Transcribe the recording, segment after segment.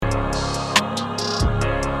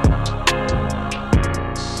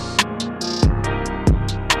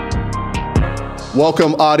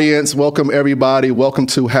Welcome, audience. Welcome, everybody. Welcome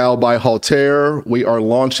to How by Haltere. We are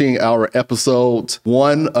launching our episode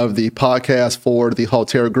 1 of the podcast for the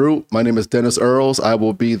Haltere Group. My name is Dennis Earls. I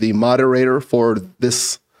will be the moderator for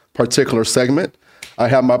this particular segment. I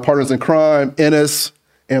have my partners in crime, Ennis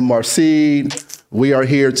and Marcide. We are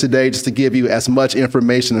here today just to give you as much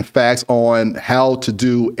information and facts on how to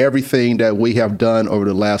do everything that we have done over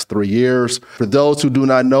the last 3 years. For those who do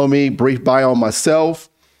not know me, brief bio on myself.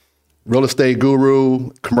 Real estate guru,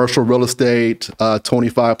 commercial real estate,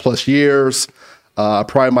 25 plus years. I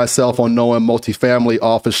pride myself on knowing multifamily,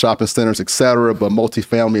 office, shopping centers, etc. But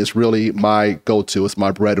multifamily is really my go-to. It's my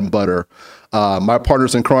bread and butter. My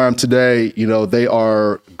partners in crime today, they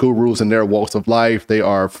are gurus in their walks of life. They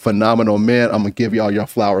are phenomenal men. I'm going to give y'all your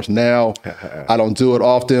flowers now. I don't do it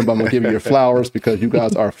often, but I'm going to give you your flowers because you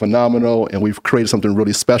guys are phenomenal and we've created something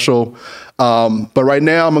really special. But right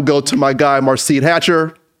now, I'm going to go to my guy, Marcide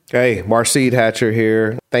Hatcher. Hey, Marcide Hatcher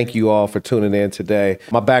here. Thank you all for tuning in today.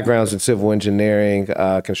 My background's in civil engineering,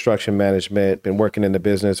 construction management. Been working in the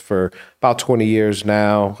business for about 20 years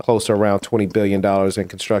now, close to around $20 billion in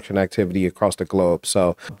construction activity across the globe.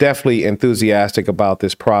 So definitely enthusiastic about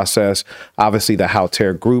this process. Obviously, the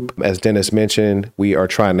Haltere Group, as Dennis mentioned, we are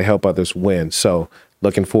trying to help others win. So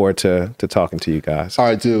looking forward to talking to you guys. All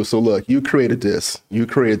right, dude. So look, you created this. You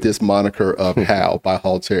created this moniker of How by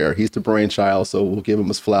Haltere. He's the brainchild, so we'll give him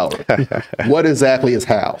his flowers. What exactly is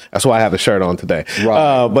How? That's why I have a shirt on today.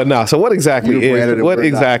 Right. But no, so what exactly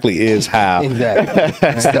is How?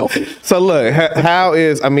 Exactly. So look, How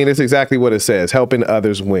is, it's exactly what it says, helping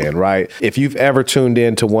others win, right? If you've ever tuned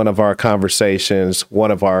into one of our conversations, one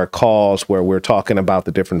of our calls where we're talking about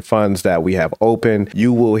the different funds that we have open,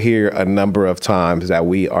 you will hear a number of times that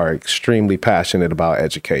we are extremely passionate about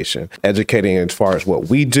education. Educating as far as what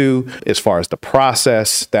we do, as far as the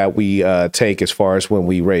process that we take, as far as when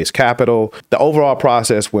we raise capital, the overall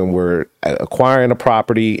process when we're acquiring a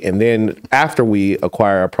property, and then after we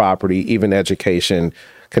acquire a property, even education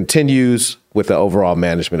continues with the overall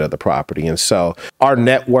management of the property. And so our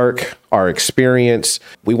network, our experience,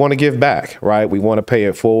 we want to give back, right? We want to pay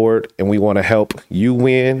it forward and we want to help you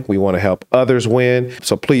win. We want to help others win.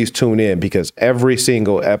 So please tune in because every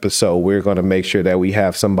single episode, we're going to make sure that we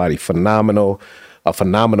have somebody phenomenal, a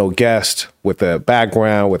phenomenal guest with a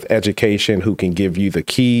background, with education, who can give you the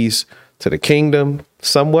keys to the kingdom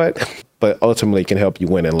somewhat, but ultimately can help you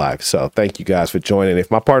win in life. So thank you guys for joining.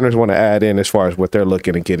 If my partners want to add in as far as what they're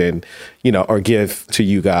looking to get in, or give to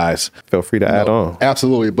you guys, feel free to add on.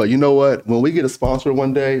 Absolutely. But you know what? When we get a sponsor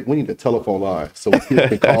one day, we need a telephone line so people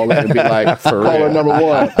can call in and be like, caller number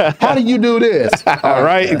 1, how do you do this? All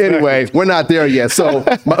right. Anyway, we're not there yet. So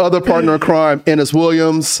my other partner in crime, Ennis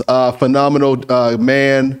Williams, phenomenal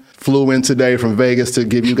man. Flew in today from Vegas to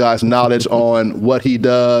give you guys knowledge on what he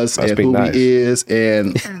does and who he is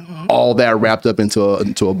and all that wrapped up into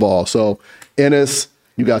a ball. So, Ennis,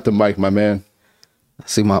 you got the mic, my man.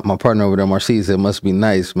 See, my partner over there, Marcide, said, must be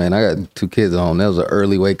nice, man. I got 2 kids at home. That was an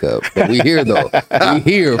early wake up. But we here, though. We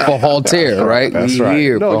here for Haltere, right? That's we right.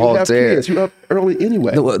 Here for Haltere. You're up early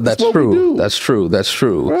anyway. No, that's true. That's true. That's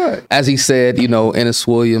true. Right. As he said, Ennis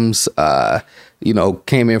Williams,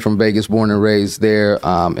 came in from Vegas, born and raised there.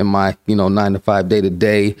 In my, 9 to 5 day to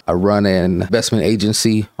day, I run an investment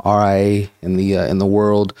agency, RIA in the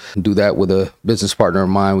world. Do that with a business partner of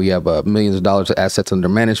mine. We have millions of dollars of assets under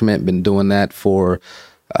management. Been doing that for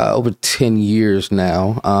over 10 years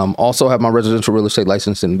now. Also have my residential real estate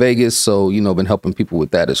license in Vegas. So, been helping people with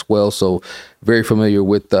that as well. So very familiar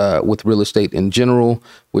with real estate in general,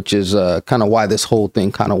 which is kind of why this whole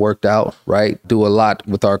thing kind of worked out, right? Do a lot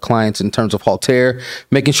with our clients in terms of Haltere,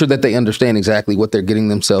 making sure that they understand exactly what they're getting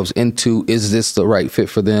themselves into. Is this the right fit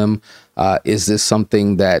for them? Is this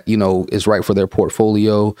something that, is right for their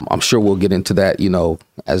portfolio? I'm sure we'll get into that,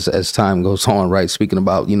 as time goes on, right? Speaking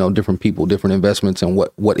about, different people, different investments and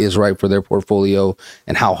what is right for their portfolio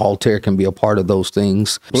and how Haltere can be a part of those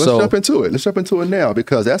things. Well, let's jump into it. Let's jump into it now,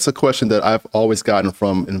 because that's a question that I've always gotten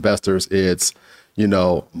from investors. It's,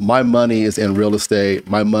 my money is in real estate.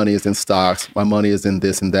 My money is in stocks. My money is in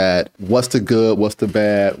this and that. What's the good? What's the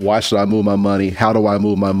bad? Why should I move my money? How do I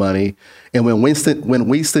move my money? And when we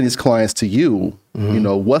send these clients to you,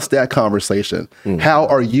 what's that conversation? How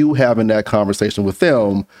are you having that conversation with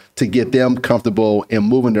them to get them comfortable in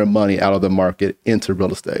moving their money out of the market into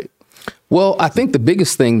real estate? Well, I think the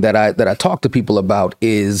biggest thing that I talk to people about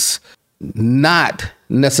is not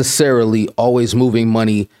necessarily always moving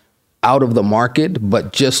money out of the market,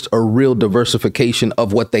 but just a real diversification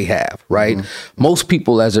of what they have, right? Most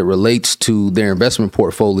people, as it relates to their investment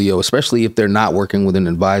portfolio, especially if they're not working with an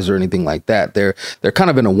advisor or anything like that, they're kind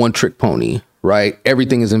of in a one-trick pony, right?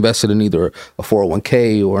 Everything is invested in either a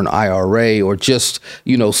 401k or an IRA or just,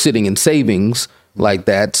 sitting in savings like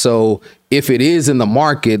that. So if it is in the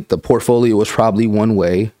market, the portfolio is probably one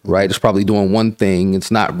way, right? It's probably doing one thing.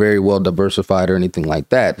 It's not very well diversified or anything like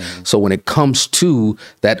that. So when it comes to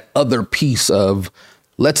that other piece of,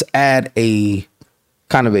 let's add a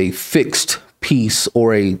kind of a fixed piece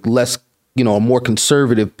or a less, a more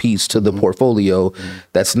conservative piece to the portfolio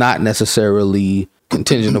that's not necessarily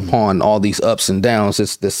contingent upon all these ups and downs.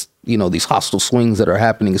 It's this, these hostile swings that are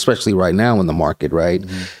happening, especially right now in the market, right?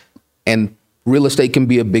 And real estate can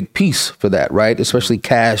be a big piece for that, right? Especially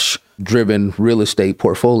cash-driven real estate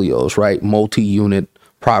portfolios, right? Multi-unit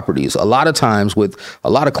properties. A lot of times with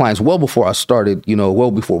a lot of clients, well before I started,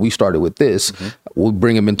 well before we started with this, we'll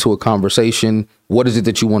bring them into a conversation. What is it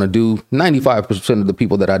that you want to do? 95% of the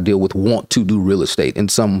people that I deal with want to do real estate in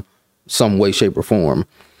some way, shape, or form.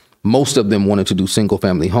 Most of them wanted to do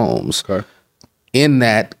single-family homes. Okay. In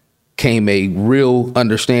that came a real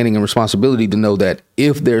understanding and responsibility to know that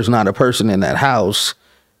if there's not a person in that house,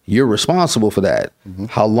 you're responsible for that.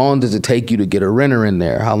 How long does it take you to get a renter in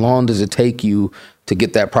there? How long does it take you to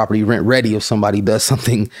get that property rent ready if somebody does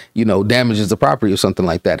something, damages the property or something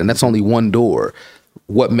like that? And that's only one door.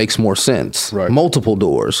 What makes more sense? Right. Multiple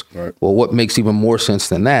doors. Right. Well, what makes even more sense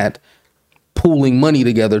than that? Pooling money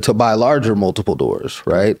together to buy larger multiple doors,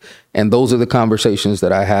 right? And those are the conversations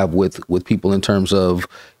that I have with people in terms of,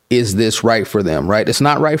 is this right for them, right? It's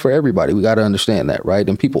not right for everybody. We got to understand that, right?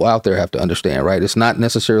 And people out there have to understand, right? It's not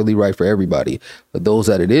necessarily right for everybody, but those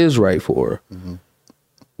that it is right for,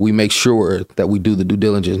 we make sure that we do the due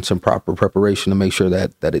diligence and proper preparation to make sure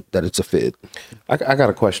that it's a fit. I got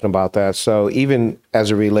a question about that. So even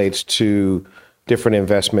as it relates to different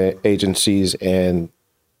investment agencies and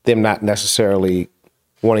them not necessarily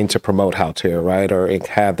wanting to promote Haltere, right? Or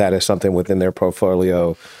have that as something within their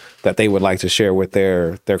portfolio that they would like to share with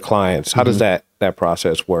their clients. How does that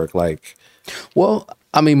process work? Well,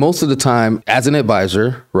 I mean, most of the time as an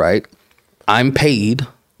advisor, right, I'm paid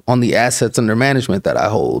on the assets under management that I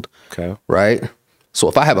hold. Okay. Right. So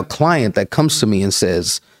if I have a client that comes to me and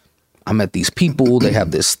says, I met these people, they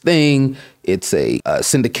have this thing, it's a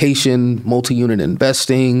syndication, multi-unit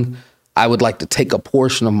investing, I would like to take a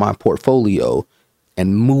portion of my portfolio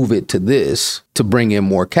and move it to this to bring in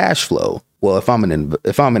more cash flow. Well, if I'm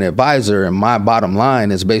an advisor and my bottom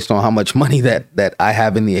line is based on how much money that I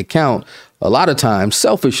have in the account, a lot of times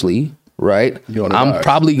selfishly, right, I'm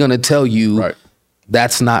probably going to tell you, right,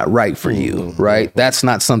 that's not right for you, right? That's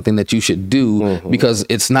not something that you should do because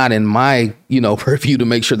it's not in my, purview to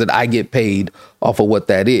make sure that I get paid off of what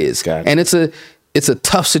that is. And it's a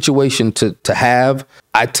tough situation to have.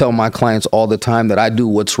 I tell my clients all the time that I do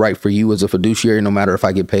what's right for you as a fiduciary, no matter if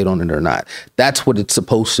I get paid on it or not. That's what it's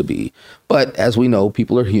supposed to be. But as we know,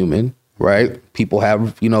 people are human, right? People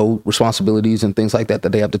have, responsibilities and things like that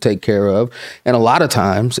they have to take care of. And a lot of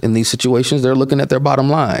times in these situations, they're looking at their bottom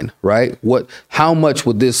line, right? How much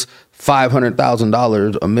would this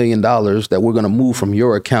 $500,000, $1 million that we're going to move from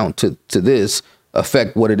your account to this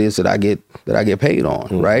affect what it is that I get paid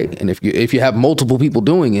on, right? And if you have multiple people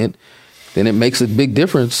doing it, then it makes a big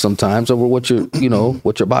difference sometimes over what your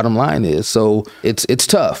bottom line is. So it's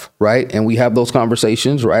tough, right? And we have those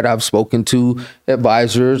conversations, right? I've spoken to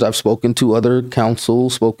advisors, I've spoken to other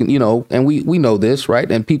counsels, and we know this, right?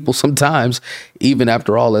 And people sometimes, even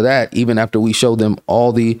after all of that, even after we show them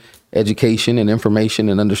all the education and information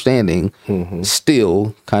and understanding,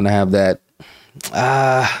 still kind of have that,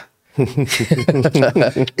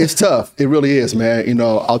 It's tough. It really is, man.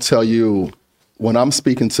 I'll tell you, when I'm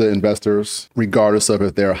speaking to investors, regardless of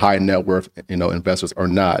if they're high net worth, investors or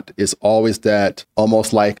not, it's always that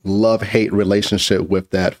almost like love-hate relationship with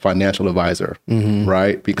that financial advisor,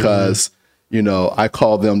 right? Because, I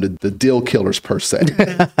call them the deal killers per se,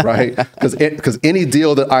 right? Because any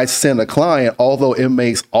deal that I send a client, although it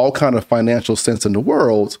makes all kind of financial sense in the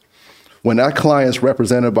world, when that client's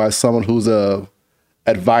represented by someone who's a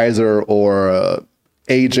advisor or a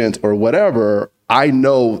agent or whatever, I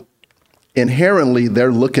know inherently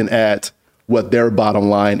they're looking at what their bottom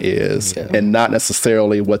line is and not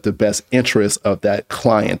necessarily what the best interest of that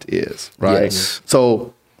client is, right? Yes.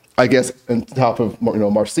 So I guess on top of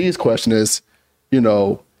Marcy's question is,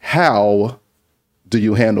 how do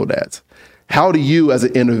you handle that? How do you as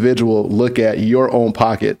an individual look at your own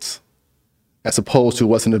pockets as opposed to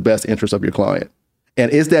what's in the best interest of your client?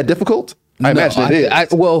 And is that difficult? I imagine it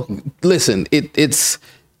is. Well, listen, it's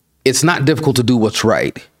not difficult to do what's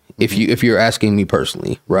right. if you're asking me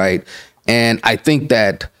personally, right? And I think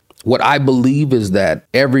that what I believe is that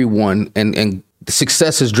everyone and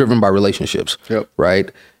success is driven by relationships,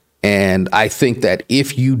 right? And I think that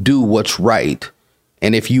if you do what's right,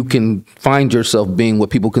 and if you can find yourself being what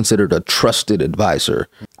people consider a trusted advisor,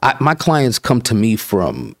 my clients come to me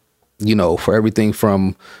from, for everything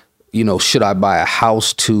from, should I buy a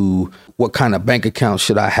house to what kind of bank account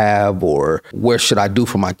should I have, or where should I do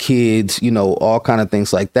for my kids, all kind of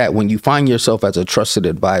things like that. When you find yourself as a trusted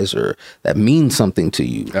advisor, that means something to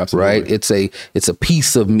you, right? It's a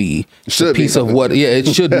piece of me. It's a piece of what, it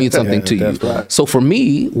should mean something to you. Right. So for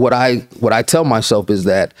me, what I tell myself is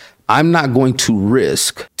that I'm not going to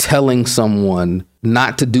risk telling someone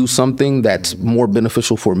not to do something that's more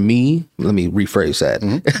beneficial for me. Let me rephrase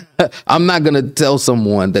that. I'm not going to tell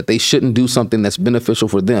someone that they shouldn't do something that's beneficial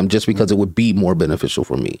for them just because it would be more beneficial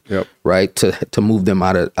for me, right? To move them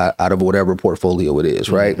out of whatever portfolio it is,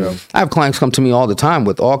 right? I have clients come to me all the time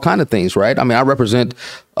with all kind of things, right? I mean, I represent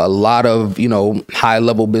a lot of, high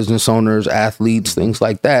level business owners, athletes, things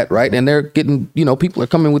like that, right? And they're getting, people are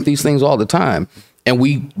coming with these things all the time. And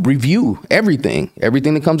we review everything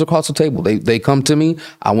that comes across the table. They come to me.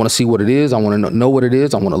 I want to see what it is. I want to know what it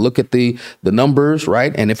is. I want to look at the numbers,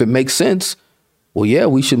 right? And if it makes sense, well, yeah,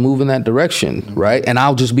 we should move in that direction, right? And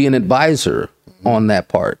I'll just be an advisor on that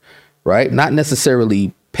part, right? Not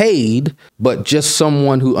necessarily paid, but just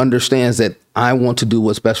someone who understands that I want to do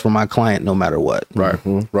what's best for my client no matter what. Right,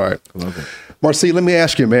 right. Love it. Marcy, let me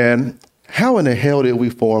ask you, man. How in the hell did we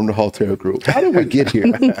form the Haltere Group? How did we get here?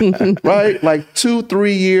 Right? Like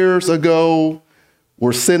 2-3 years ago,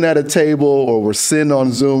 we're sitting at a table or we're sitting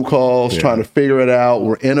on Zoom calls trying to figure it out.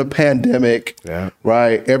 We're in a pandemic,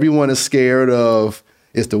 right? Everyone is scared of,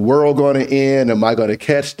 is the world going to end? Am I going to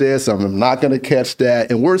catch this? I'm not going to catch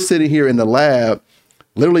that. And we're sitting here in the lab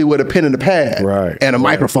literally with a pen and a pad and a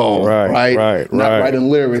microphone, right? Not writing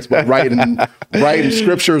lyrics, but writing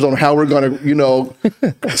scriptures on how we're going to,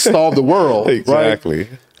 solve the world. Exactly. Right?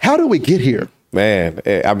 How do we get here? Man,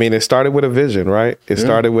 I mean, it started with a vision, right? It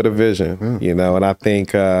started with a vision, and I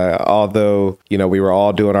think although, we were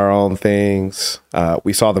all doing our own things,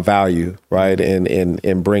 we saw the value, right,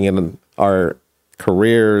 in bringing our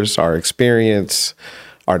careers, our experience,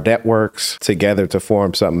 our networks together to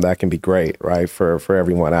form something that can be great, right, for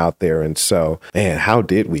everyone out there. And so, man, how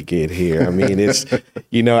did we get here? I mean, it's,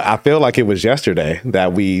 I feel like it was yesterday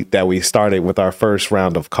that we started with our first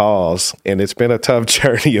round of calls, and it's been a tough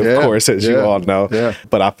journey, of course, as you all know. Yeah.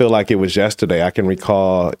 But I feel like it was yesterday. I can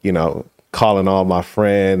recall, calling all my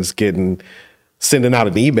friends, sending out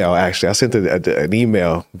an email. Actually, I sent an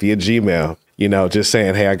email via Gmail. Just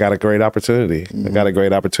saying, hey, I got a great opportunity. I got a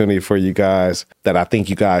great opportunity for you guys that I think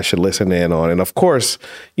you guys should listen in on. And of course,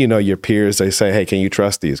 your peers, they say, hey, can you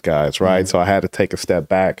trust these guys, right? So I had to take a step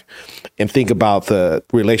back and think about the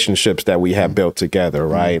relationships that we have built together,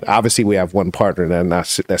 right? Obviously, we have one partner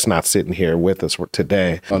that's not sitting here with us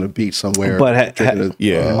today. On the beach somewhere. But drinking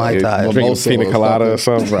pina colada or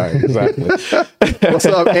something. Right, exactly. What's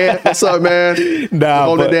up, Ant? What's up, man?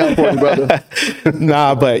 Hold it down for me, brother.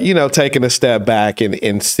 But, taking a step back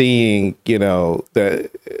and seeing, the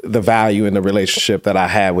value in the relationship that I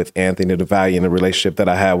had with Anthony, the value in the relationship that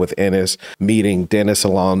I had with Ennis, meeting Dennis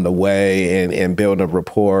along the way and building a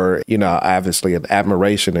rapport, obviously an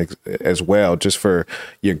admiration as well, just for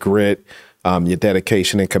your grit, your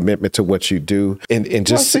dedication and commitment to what you do. And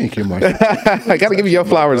just thank you, Mike. I got to give you your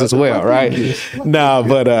flowers as well, right? No,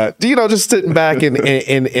 but, just sitting back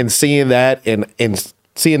and seeing that and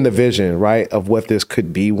seeing the vision, right, of what this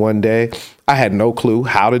could be one day. I had no clue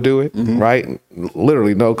how to do it, right?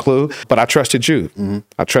 Literally no clue. But I trusted you.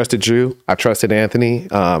 I trusted you. I trusted Anthony,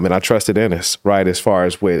 and I trusted Ennis, right, as far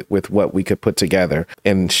as with what we could put together.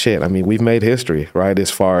 And shit, I mean, we've made history, right,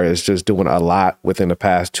 as far as just doing a lot within the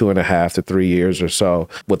past 2.5 to 3 years or so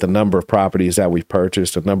with the number of properties that we've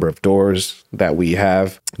purchased, the number of doors that we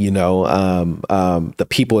have, the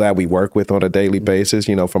people that we work with on a daily basis,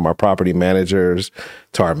 from our property managers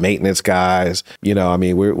to our maintenance guys. I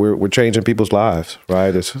mean, we're changing people's lives,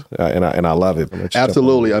 right? And I love it.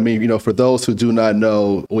 Absolutely. I mean, for those who do not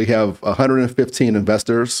know, we have 115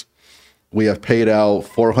 investors. We have paid out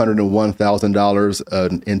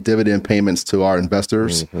 $401,000 in dividend payments to our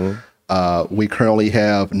investors. We currently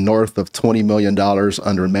have north of $20 million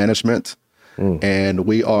under management. and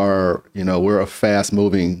we are, we're a fast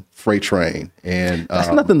moving freight train, and That's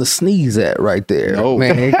nothing to sneeze at right there, No.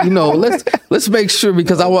 man. Let's make sure,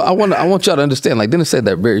 because I want y'all to understand. Like Dennis said,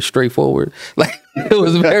 that very straightforward. Like it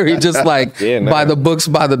was very just like by the books,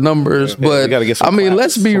 by the numbers. But gotta get I some mean,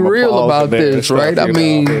 let's be real about this, right? I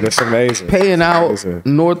mean, that's amazing. paying out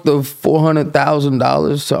north of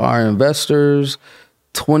 $400,000 to our investors.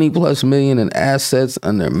 20 plus million in assets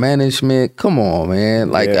under management. Come on,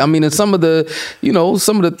 man. Like, I mean, and some of the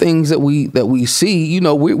things that we see,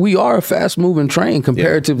 we are a fast moving train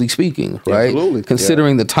comparatively speaking, right? Absolutely.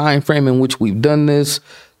 Considering the time frame in which we've done this,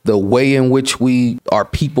 the way in which our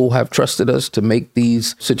people have trusted us to make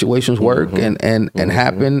these situations work and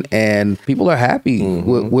happen, and people are happy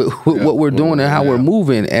with what we're doing and how we're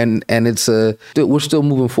moving, and we're still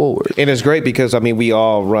moving forward. And it's great because, I mean, we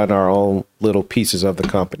all run our own little pieces of the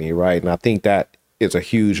company, right? And I think that is a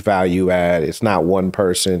huge value add. It's not one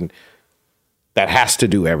person that has to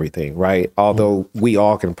do everything, right? Although we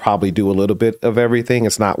all can probably do a little bit of everything,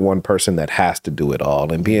 it's not one person that has to do it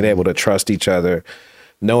all. And being able to trust each other,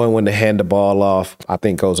 knowing when to hand the ball off, I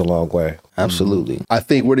think goes a long way. Absolutely. I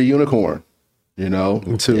think we're the unicorn.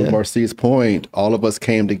 To Marcy's point, all of us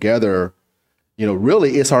came together.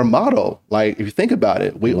 Really, it's our motto. Like, if you think about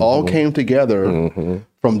it, we all came together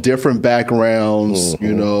from different backgrounds,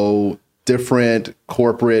 different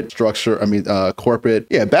corporate structure. Corporate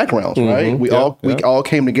backgrounds, right? We all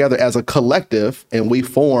came together as a collective, and we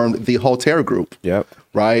formed the Haltere Group. Yep.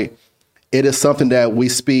 Right. It is something that we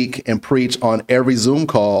speak and preach on every Zoom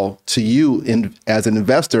call to you as an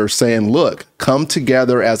investor, saying, look, come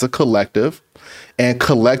together as a collective and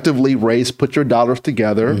collectively put your dollars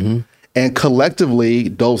together. And collectively,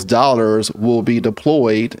 those dollars will be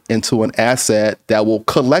deployed into an asset that will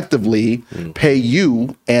collectively pay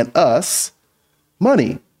you and us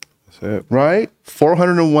money. That's it. Right?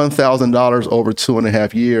 $401,000 over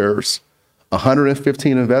 2.5 years.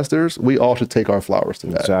 115 investors, we all should take our flowers to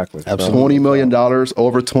that. Exactly. Absolutely. $20 million,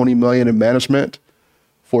 over $20 million in management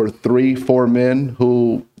for 3-4 men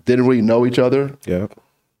who didn't really know each other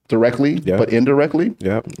directly, but indirectly.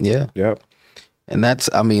 Yeah. And that's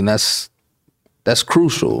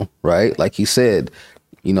crucial, right? Like he said,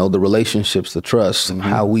 the relationships, the trust,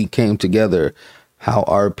 how we came together, how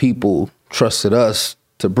our people trusted us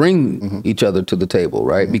to bring each other to the table,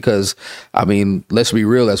 right? Because, let's be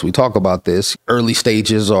real, as we talk about this, early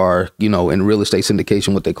stages are, in real estate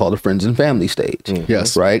syndication, what they call the friends and family stage.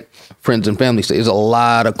 Yes. Right? Friends and family stage. There's a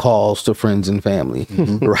lot of calls to friends and family,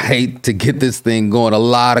 right? To get this thing going, a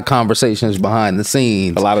lot of conversations behind the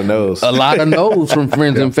scenes. A lot of no's. A lot of no's from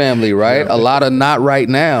friends and family, right? A lot of not right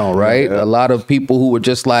now, right? A lot of people who were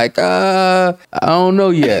just like, I don't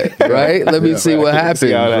know yet, right? Let me see what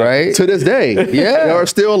happens, right? To this day. There are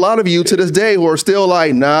still a lot of you to this day who are still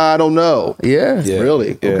like, nah, I don't know.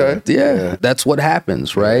 Really? Okay. That's what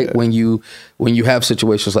happens, right? When you have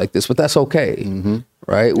situations like this, but that's okay,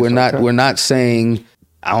 right? We're not saying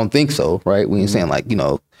I don't think so, right? We ain't saying like,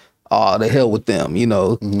 oh, the hell with them,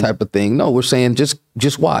 type of thing. No, we're saying just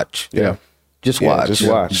watch. Just watch. Just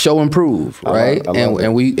watch. Show and prove, right? I love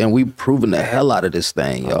it. And we proven the hell out of this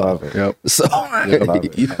thing, y'all. I love it. Yep. So I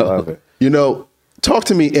love it. Talk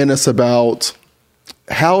to me, Ennis, about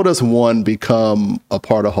how does one become a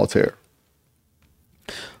part of Haltere?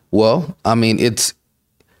 Well, it's,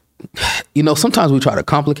 sometimes we try to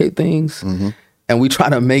complicate things and we try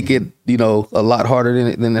to make it, a lot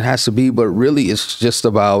harder than it has to be. But really, it's just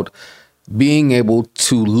about being able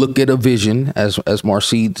to look at a vision, as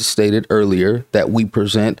Marcy stated earlier, that we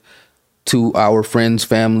present to our friends,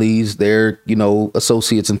 families, their,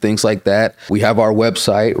 associates and things like that. We have our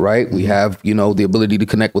website, right? We have, the ability to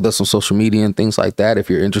connect with us on social media and things like that.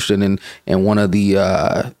 If you're interested in one of the,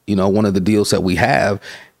 one of the deals that we have.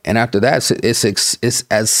 And after that, it's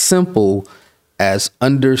as simple as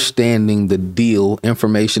understanding the deal,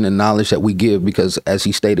 information and knowledge that we give, because as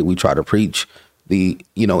he stated, we try to preach the,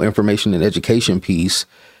 information and education piece.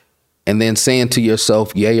 And then saying to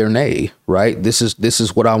yourself, yay or nay, right? This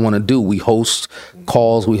is what I want to do. We host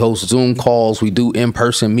calls, we host Zoom calls, we do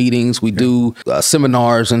in-person meetings, we do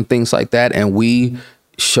seminars and things like that. And we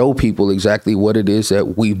show people exactly what it is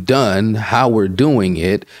that we've done, how we're doing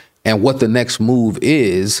it, and what the next move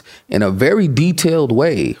is in a very detailed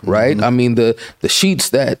way, right? The sheets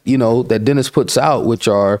that, that Dennis puts out, which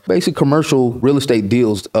are basic commercial real estate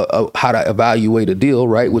deals, how to evaluate a deal,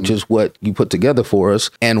 right? Which is what you put together for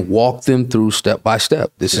us, and walk them through step by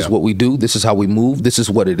step. This is what we do. This is how we move. This is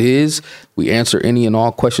what it is. We answer any and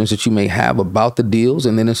all questions that you may have about the deals,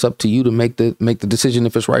 and then it's up to you to make the decision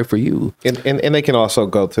if it's right for you. And they can also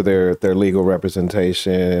go to their legal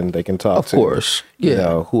representation. They can talk of course.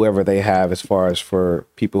 whoever whatever they have as far as for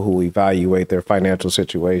people who evaluate their financial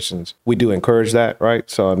situations. We do encourage that, right?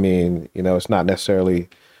 So, I mean, it's not necessarily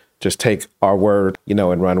just take our word,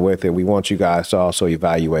 and run with it. We want you guys to also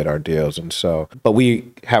evaluate our deals. And so, but we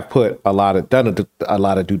have done a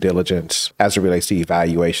lot of due diligence as it relates to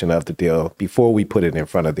evaluation of the deal before we put it in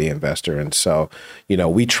front of the investor. And so,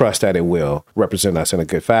 we trust that it will represent us in a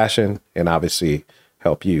good fashion and obviously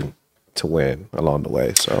help you to win along the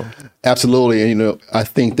way. So absolutely. And, I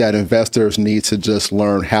think that investors need to just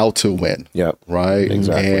learn how to win. Yep. Right.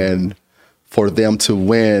 Exactly. And for them to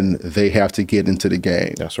win, they have to get into the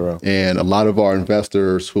game. That's right. And a lot of our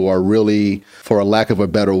investors who are really, for a lack of a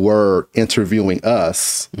better word, interviewing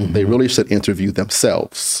us, they really should interview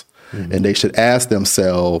themselves. And they should ask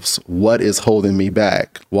themselves, what is holding me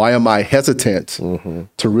back? Why am I hesitant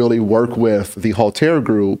to really work with the Haltere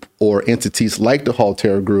Group or entities like the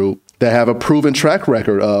Haltere Group that have a proven track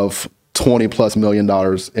record of $20+ million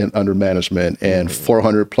in under management and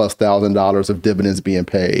 $400,000+ of dividends being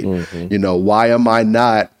paid? Why am I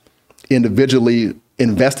not individually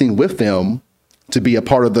investing with them to be a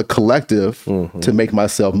part of the collective to make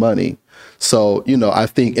myself money? So, I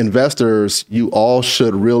think investors, you all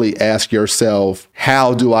should really ask yourself,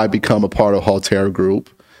 how do I become a part of Haltere Group?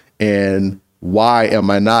 And why am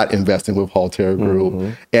I not investing with Haltere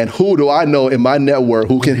Group? And who do I know in my network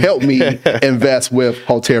who can help me invest with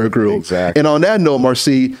Haltere Group? Exactly. And on that note,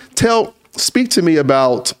 Marcy, speak to me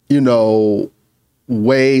about,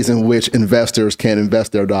 ways in which investors can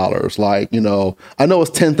invest their dollars. Like, I know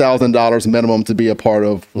it's $10,000 minimum to be a part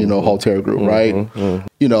of, Haltere Group, right?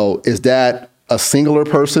 Is that a singular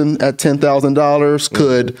person at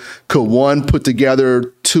 $10,000? Could one put together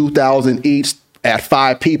 $2,000 each at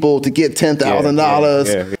 5 people to get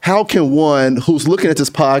 $10,000? Yeah. How can one who's looking at this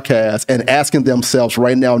podcast and asking themselves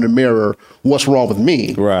right now in the mirror, what's wrong with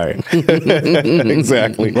me? Right.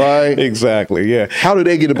 Exactly. Right. Exactly. Yeah. How do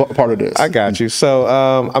they get a part of this? I got you.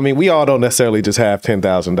 So, we all don't necessarily just have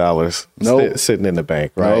 $10,000 sitting in the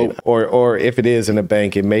bank, right? Nope. Or if it is in the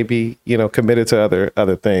bank, it may be, committed to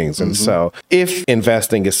other things. And so if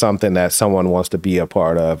investing is something that someone wants to be a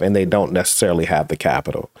part of and they don't necessarily have the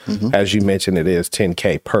capital, as you mentioned, it is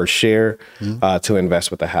 $10K per share to invest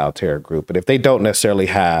with the Haltere Group. But if they don't necessarily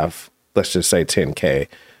have, let's just say $10K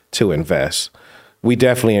to invest, we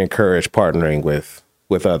definitely encourage partnering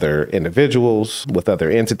with other individuals, with other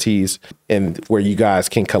entities, and where you guys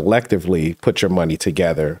can collectively put your money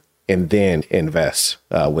together and then invest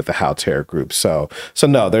with the Haltere Group. So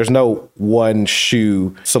no, there's no one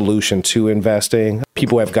shoe solution to investing.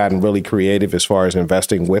 People have gotten really creative as far as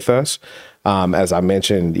investing with us. As I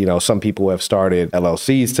mentioned, some people have started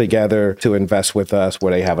LLCs together to invest with us,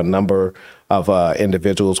 where they have a number of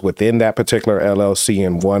individuals within that particular LLC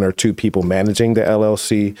and 1 or 2 people managing the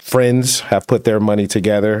LLC. Friends have put their money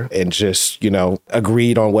together and just,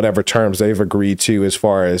 agreed on whatever terms they've agreed to as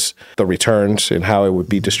far as the returns and how it would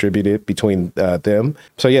be distributed between them.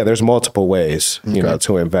 So yeah, there's multiple ways,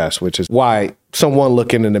 to invest, which is why someone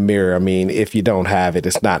looking in the mirror, if you don't have it,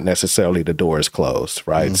 it's not necessarily the door is closed,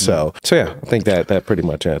 right? So yeah, I think that pretty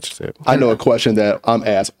much answers it. I know a question that I'm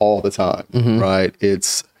asked all the time, right?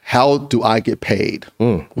 It's, how do I get paid,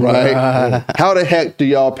 right? How the heck do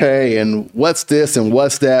y'all pay, and what's this and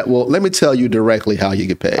what's that? Well, let me tell you directly how you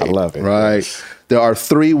get paid. I love it. Right? Yes. There are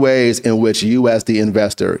 3 ways in which you as the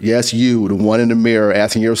investor, yes, you, the one in the mirror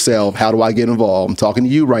asking yourself, how do I get involved? I'm talking to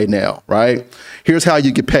you right now, right? Here's how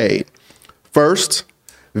you get paid. First,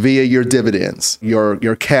 via your dividends, your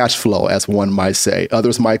cash flow, as one might say.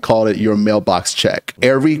 Others might call it your mailbox check.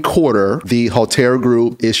 Every quarter, the Haltere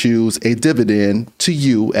Group issues a dividend to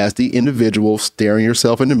you as the individual staring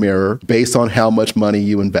yourself in the mirror based on how much money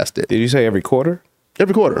you invested. Did you say every quarter?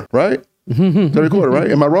 Every quarter, right? Every quarter, right?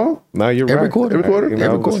 Am I wrong? No, you're right. Every quarter. Every quarter?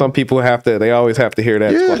 Every quarter. Some people they always have to hear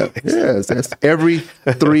that twice. Yes, that's every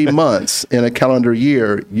 3 months in a calendar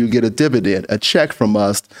year, you get a dividend, a check from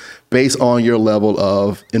us based on your level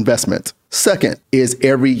of investment. Second is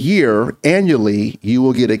every year, annually, you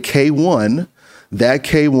will get a K1. That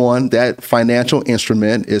K1, that financial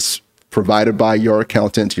instrument, is provided by your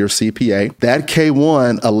accountant, your CPA. That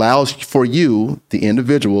K1 allows for you, the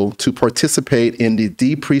individual, to participate in the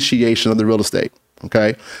depreciation of the real estate.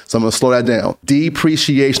 Okay, so I'm going to slow that down.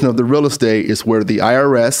 Depreciation of the real estate is where the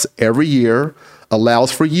IRS every year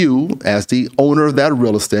allows for you, as the owner of that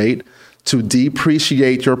real estate, to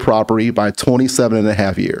depreciate your property by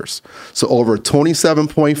 27.5 years. So over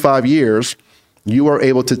 27.5 years, you are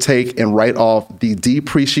able to take and write off the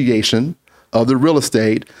depreciation of the real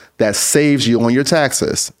estate that saves you on your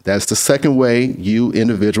taxes. That's the second way you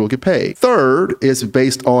individual get paid. Third is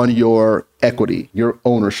based on your equity, your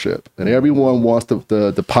ownership. And everyone wants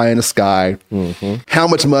the pie in the sky. How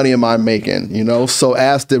much money am I making? You know, so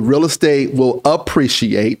as the real estate will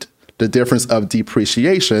appreciate, the difference of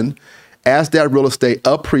depreciation, as that real estate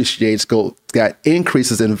appreciates, that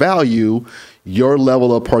increases in value, your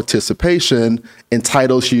level of participation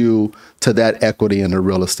entitles you to that equity in the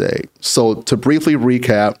real estate. So to briefly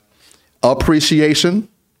recap, appreciation,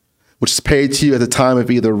 which is paid to you at the time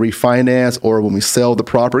of either refinance or when we sell the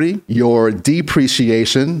property. Your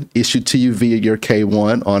depreciation issued to you via your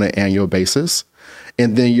K-1 on an annual basis.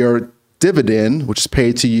 And then your dividend, which is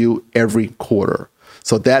paid to you every quarter.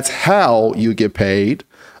 So that's how you get paid.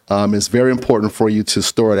 It's very important for you to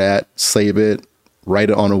store that, save it, write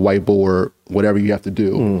it on a whiteboard, whatever you have to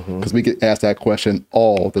do. Because we get asked that question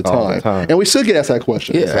all the time. And we should get asked that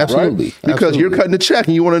question. Yeah, absolutely. Right? Because you're cutting the check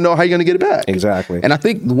and you want to know how you're going to get it back. Exactly. And I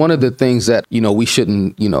think one of the things that, we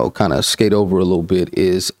shouldn't, kind of skate over a little bit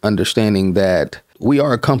is understanding that we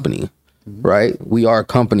are a company, right? We are a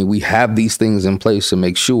company. We have these things in place to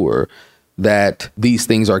make sure that these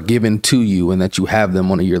things are given to you and that you have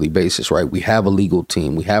them on a yearly basis, right? We have a legal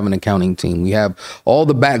team. We have an accounting team. We have all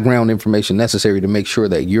the background information necessary to make sure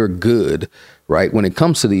that you're good, right, when it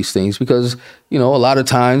comes to these things, because, a lot of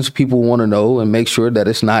times people want to know and make sure that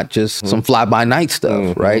it's not just some fly-by-night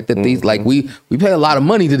stuff, right? That these, like, we pay a lot of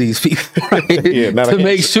money to these people, right? To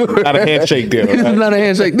make sure. Not a handshake deal. Right? It's not a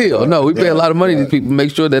handshake deal. No, we pay a lot of money to these people to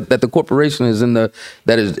make sure that the corporation is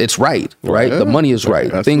it's right, right? The money is right.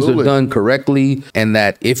 Absolutely. Things are done correctly, and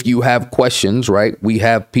that if you have questions, right, we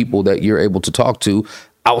have people that you're able to talk to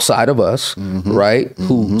outside of us, right,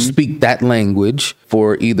 who speak that language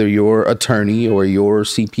for either your attorney or your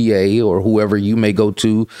CPA or whoever you may go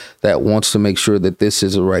to that wants to make sure that this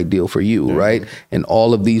is the right deal for you, right? And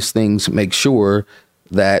all of these things make sure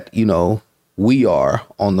that, we are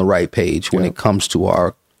on the right page when it comes to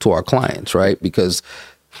our clients, right? Because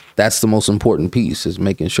that's the most important piece, is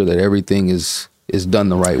making sure that everything is done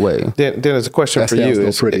the right way. Then there's a question for you.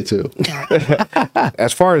 It's pretty too.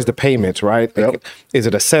 As far as the payments, right? Yep. Is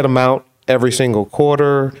it a set amount every single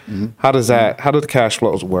quarter? How does the cash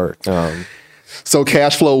flows work? So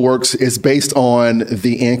cash flow works is based on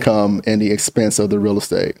the income and the expense of the real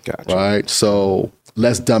estate, Gotcha. right? So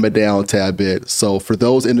let's dumb it down a tad bit. So for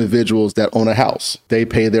those individuals that own a house, they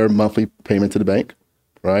pay their monthly payment to the bank,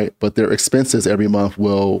 right? But their expenses every month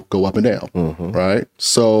will go up and down, right?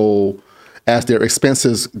 So as their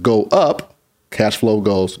expenses go up, cash flow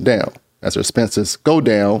goes down. As their expenses go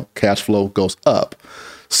down, cash flow goes up.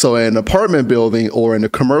 So in an apartment building or in the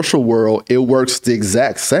commercial world, it works the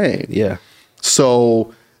exact same. Yeah.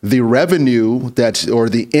 So the revenue or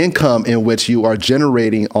the income in which you are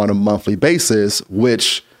generating on a monthly basis,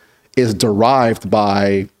 which is derived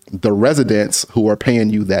by the residents who are paying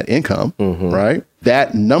you that income, right?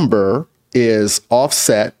 That number is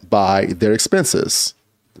offset by their expenses.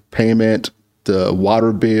 Payment, the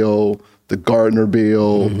water bill, the gardener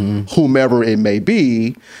bill, whomever it may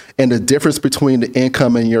be. And the difference between the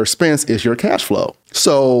income and your expense is your cash flow.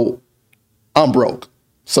 So I'm broke.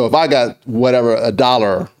 So if I got whatever,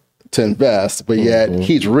 $1 to invest, but yet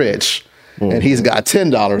he's rich and he's got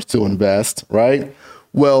 $10 to invest, right?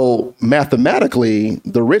 Well, mathematically,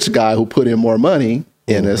 the rich guy who put in more money,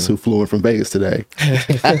 Ennis, who flew in from Vegas today,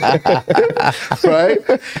 right?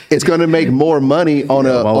 It's going to make more money on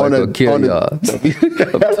a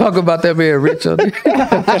talk about that man rich on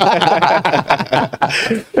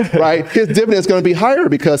right? His dividend is going to be higher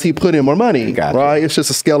because he put in more money, right? It's just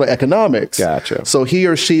a scale of economics. Gotcha. So he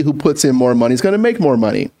or she who puts in more money is going to make more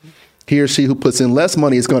money. He or she who puts in less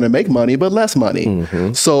money is going to make money, but less money.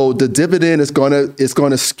 So the dividend is going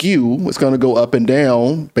to skew. It's going to go up and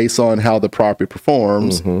down based on how the property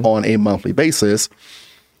performs on a monthly basis.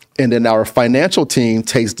 And then our financial team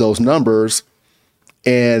takes those numbers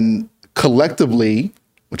and collectively,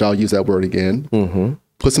 which I'll use that word again,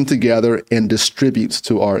 puts them together and distributes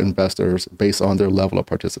to our investors based on their level of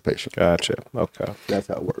participation. Gotcha. Okay. That's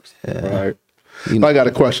how it works. Right. I got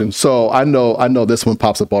a question. So I know this one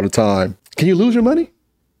pops up all the time. Can you lose your money?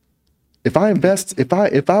 If I was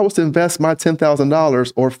to invest my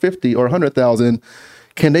 $10,000 or 50 or 100,000,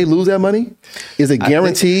 can they lose that money? Is it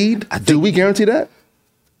guaranteed? Do we guarantee that?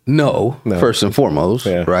 No, first and foremost,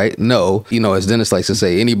 right? No, as Dennis likes to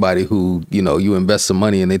say, anybody who, you invest some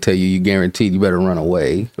money and they tell you guaranteed, you better run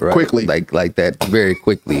away, right? Quickly. Like that very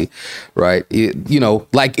quickly, right?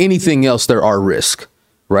 Like anything else, there are risks.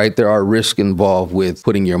 right? There are risks involved with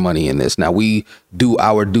putting your money in this. Now, we do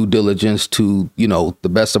our due diligence to, the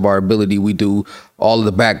best of our ability. We do all of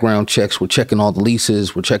the background checks. We're checking all the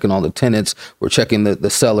leases. We're checking all the tenants. We're checking the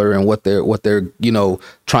seller and what they're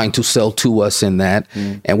trying to sell to us in that.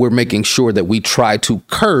 And we're making sure that we try to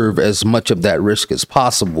curve as much of that risk as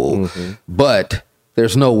possible. But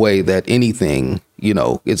there's no way that anything,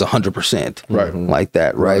 is 100% like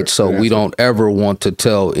that. Right. So we don't ever want to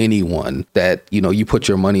tell anyone that, you put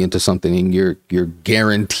your money into something and you're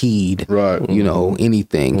guaranteed,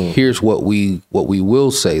 anything. Here's what we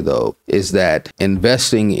will say, though, is that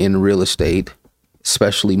investing in real estate,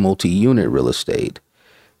 especially multi-unit real estate,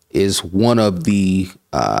 is one of the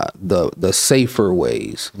safer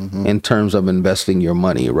ways in terms of investing your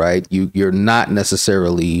money, right? You're not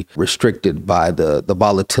necessarily restricted by the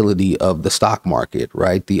volatility of the stock market,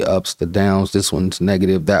 right? The ups, the downs, this one's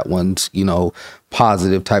negative, that one's,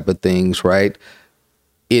 positive type of things, right?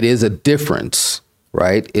 It is a difference,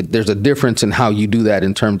 right? There's a difference in how you do that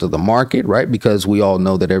in terms of the market, right? Because we all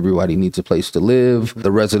know that everybody needs a place to live.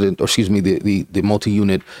 The the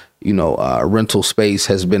multi-unit, rental space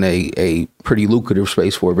has been a pretty lucrative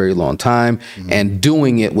space for a very long time. And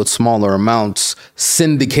doing it with smaller amounts,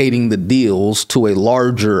 syndicating the deals to a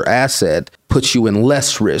larger asset puts you in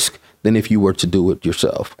less risk than if you were to do it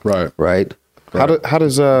yourself. Right. How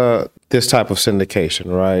does this type of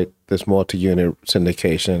syndication, right? This multi-unit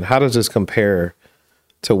syndication, how does this compare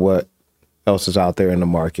to what else is out there in the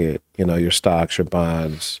market? Your stocks, your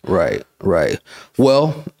bonds. Right.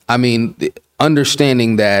 Well, I mean,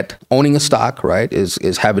 understanding that owning a stock, right,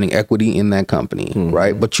 is having equity in that company,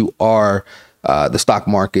 right? But you are the stock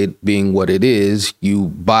market being what it is.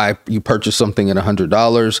 You purchase something at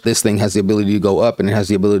 $100. This thing has the ability to go up and it has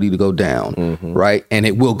the ability to go down, right? And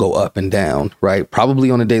it will go up and down, right?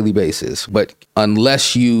 Probably on a daily basis. But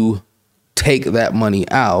unless you take that money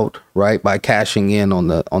out, right, by cashing in on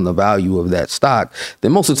the value of that stock,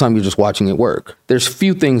 then most of the time you're just watching it work. There's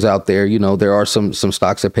few things out there, there are some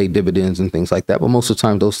stocks that pay dividends and things like that, but most of the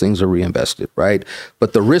time those things are reinvested, right?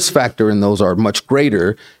 But the risk factor in those are much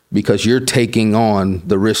greater because you're taking on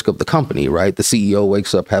the risk of the company, right? The CEO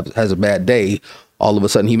wakes up, has a bad day. All of a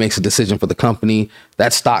sudden he makes a decision for the company.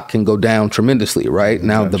 That stock can go down tremendously, right?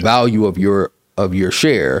 Now the value of your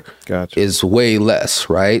share is way less,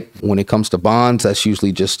 right? When it comes to bonds, that's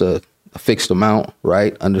usually just a fixed amount,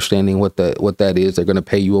 right? Understanding what that is, they're going to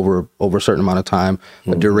pay you over a certain amount of time.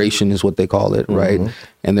 A duration is what they call it, right?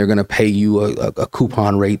 And they're going to pay you a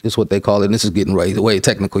coupon rate is what they call it. And this is getting way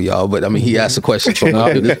technical, y'all. But I mean, he asked the question. So we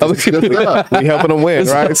helping them win,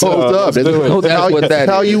 right?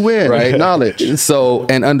 That's how you win, right? Knowledge. So,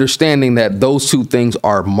 and understanding that those two things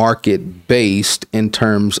are market based in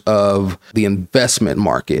terms of the investment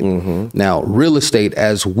market. Now, real estate,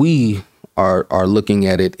 as we are looking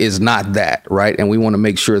at it, is not that, right? And we want to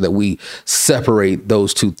make sure that we separate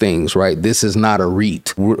those two things, right? This is not a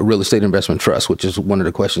REIT, real estate investment trust, which is one of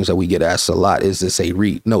the questions that we get asked a lot. Is this a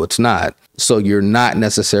REIT? No, it's not. So you're not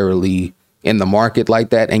necessarily in the market like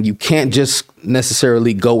that. And you can't just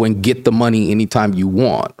necessarily go and get the money anytime you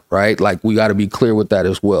want, right? Like, we got to be clear with that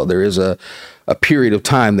as well. There is a period of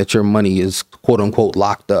time that your money is quote unquote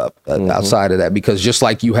locked up outside of that, because just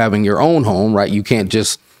like you having your own home, right? You can't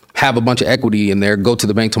just have a bunch of equity in there, go to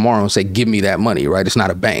the bank tomorrow and say, give me that money, right? It's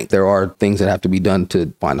not a bank. There are things that have to be done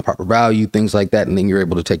to find the proper value, things like that. And then you're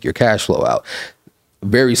able to take your cash flow out.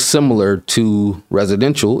 Very similar to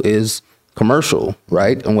residential is commercial,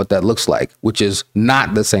 right? And what that looks like, which is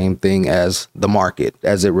not the same thing as the market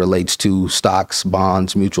as it relates to stocks,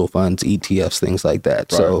 bonds, mutual funds, ETFs, things like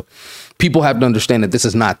that. Right. So people have to understand that this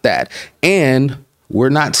is not that. And we're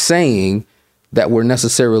not saying that we're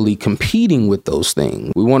necessarily competing with those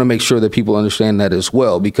things. We want to make sure that people understand that as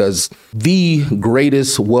well, because the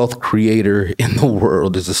greatest wealth creator in the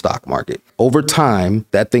world is the stock market. Over time,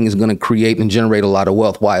 that thing is going to create and generate a lot of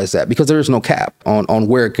wealth. Why is that? Because there is no cap on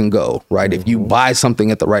where it can go, right? If you buy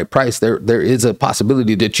something at the right price, there is a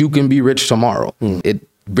possibility that you can be rich tomorrow. It's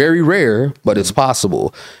very rare, but it's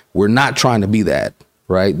possible. We're not trying to be that,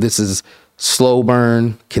 right? This is slow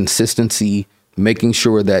burn, consistency, making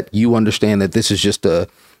sure that you understand that this is just a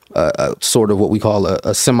sort of what we call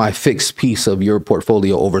a semi-fixed piece of your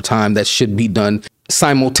portfolio over time that should be done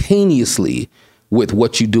simultaneously with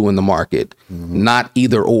what you do in the market, not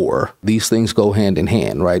either or. These things go hand in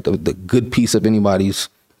hand, right? The good piece of anybody's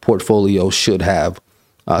portfolio should have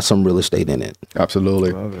some real estate in it.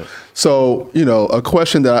 Absolutely. So, a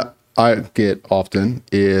question that I get often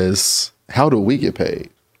is, how do we get paid?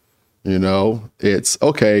 You know, it's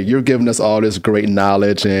okay, you're giving us all this great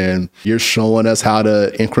knowledge and you're showing us how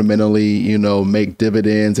to incrementally, you know, make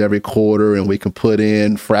dividends every quarter and we can put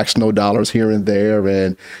in fractional dollars here and there.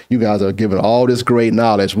 And you guys are giving all this great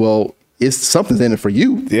knowledge. Well, it's something's in it for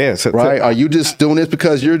you. Yes. Right? Are you just doing this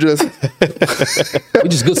because you're just We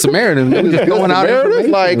just good Samaritans. We just going out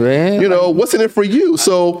like, you know, what's in it for you?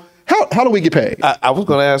 So how do we get paid? I was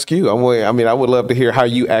going to ask you. I mean, I would love to hear how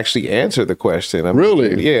you actually answer the question.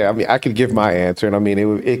 Really? Yeah. I mean, I could give my answer, and I mean,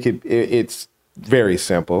 it's very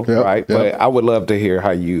simple, right? Yep. But I would love to hear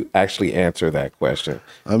how you actually answer that question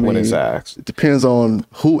when it's asked. It depends on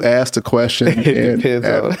who asked the question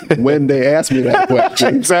and when they asked me that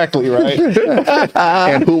question. Exactly, right?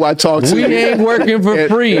 And who I talked to. We ain't working for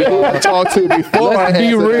free. Who I talked to before I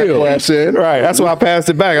be real. Question. Right. That's why I passed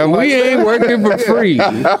it back. We ain't working for free.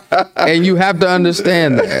 And you have to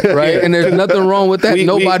understand that, right? And there's nothing wrong with that.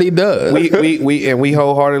 Nobody does. We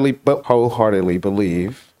wholeheartedly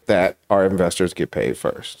believe that our investors get paid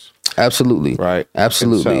first. Absolutely. Right.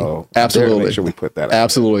 Absolutely. So absolutely. Make sure we put that out.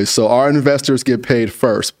 Absolutely. So our investors get paid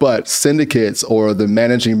first, but syndicates or the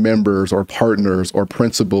managing members or partners or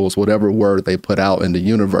principals, whatever word they put out in the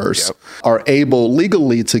universe, are able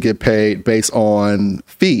legally to get paid based on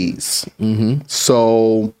fees. Mm-hmm.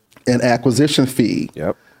 So an acquisition fee.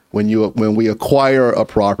 Yep. When we acquire a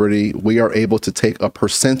property, we are able to take a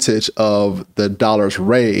percentage of the dollars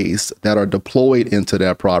raised that are deployed into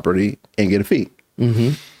that property and get a fee. Mm-hmm.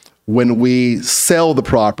 When we sell the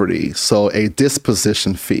property, so a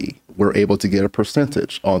disposition fee, we're able to get a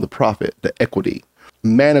percentage on the profit, the equity.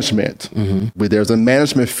 Management, there's a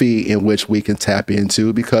management fee in which we can tap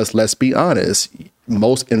into because let's be honest,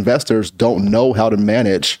 most investors don't know how to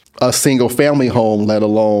manage a single family home, let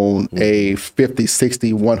alone a 50,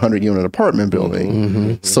 60, 100 unit apartment building.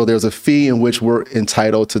 Mm-hmm. So there's a fee in which we're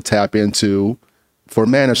entitled to tap into for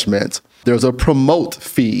management. There's a promote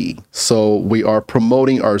fee. So we are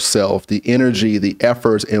promoting ourselves, the energy, the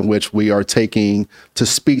efforts in which we are taking to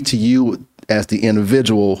speak to you as the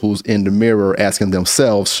individual who's in the mirror asking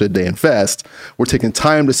themselves, should they invest? We're taking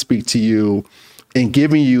time to speak to you and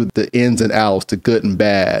giving you the ins and outs, the good and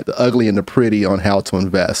bad, the ugly and the pretty on how to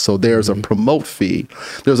invest. So there's a promote fee.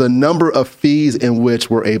 There's a number of fees in which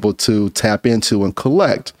we're able to tap into and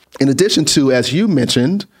collect. In addition to, as you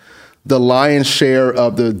mentioned, the lion's share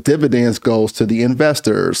of the dividends goes to the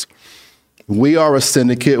investors. We are a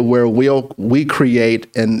syndicate where we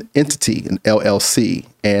create an entity, an LLC,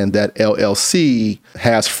 and that LLC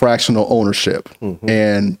has fractional ownership. Mm-hmm.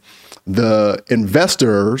 And the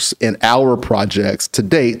investors in our projects to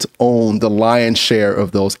date own the lion's share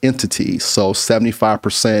of those entities. So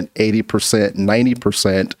 75%, 80%,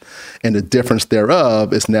 90%, and the difference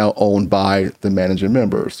thereof is now owned by the managing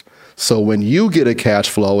members. So when you get a cash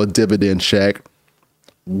flow, a dividend check,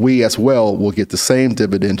 we as well will get the same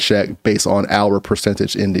dividend check based on our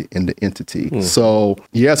percentage in the entity. Mm-hmm. So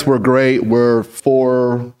yes, we're great. We're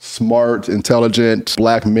 4 smart, intelligent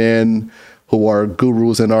Black men who are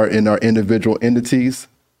gurus in our individual industries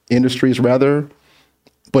rather.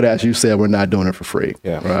 But as you said, we're not doing it for free.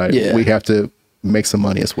 Yeah. Right. Yeah. We have to make some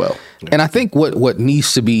money as well. And I think what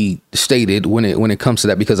needs to be stated when it comes to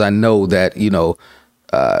that, because I know that,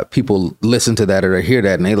 people listen to that or hear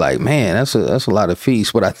that and they like, man, that's a lot of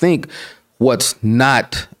fees. But I think what's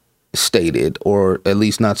not stated, or at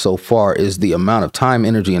least not so far, is the amount of time,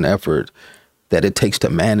 energy, and effort that it takes to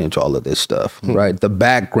manage all of this stuff, right? The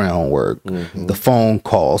background work, the phone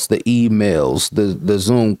calls, the emails, the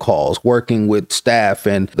Zoom calls, working with staff,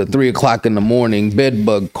 and the 3 o'clock in the morning bed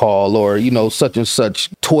bug call, or, such and such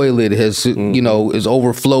toilet has, is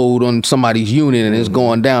overflowed on somebody's unit and is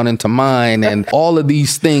going down into mine. And all of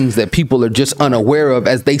these things that people are just unaware of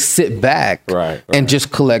as they sit back and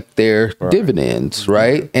just collect their dividends,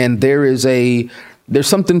 right? And there's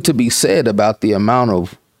something to be said about the amount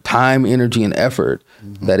of time, energy, and effort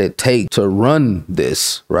that it takes to run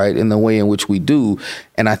this, right, in the way in which we do.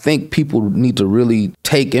 And I think people need to really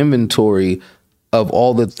take inventory of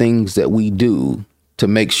all the things that we do to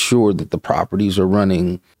make sure that the properties are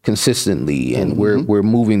running consistently and we're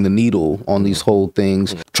moving the needle on these whole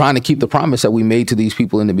things, trying to keep the promise that we made to these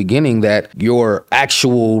people in the beginning that your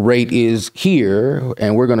actual rate is here,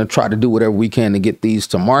 and we're going to try to do whatever we can to get these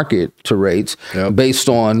to market to rates based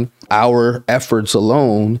on our efforts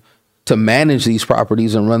alone to manage these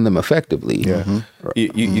properties and run them effectively. Yeah.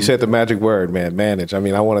 You said the magic word, man, manage. I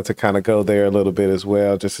mean, I wanted to kind of go there a little bit as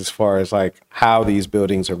well, just as far as like how these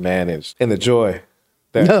buildings are managed and the joy.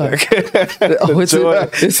 It's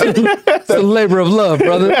a labor of love,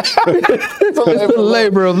 brother. It's a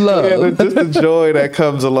labor of love. Yeah, just the joy that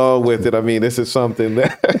comes along with it. I mean, this is something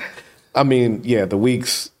that, the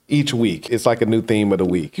weeks, each week. It's like a new theme of the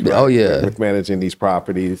week. Right? Oh, yeah. With managing these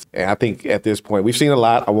properties. And I think at this point, we've seen a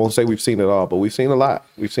lot. I won't say we've seen it all, but we've seen a lot.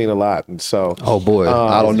 We've seen a lot. And so. Oh, boy.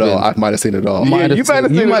 I don't know. I might have seen it all. Yeah, you might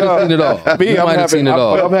have seen it all. Me,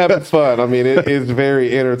 I'm having fun. I mean, it's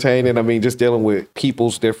very entertaining. I mean, just dealing with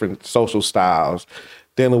people's different social styles,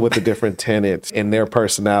 dealing with the different tenants and their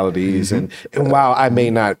personalities. And while I may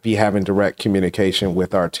not be having direct communication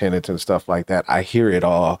with our tenants and stuff like that, I hear it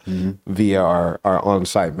all via our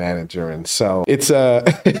on-site manager. And so it's,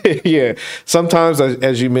 yeah, sometimes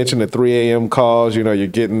as you mentioned, the 3 a.m. calls, you know, you're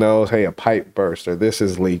getting those, hey, a pipe burst or this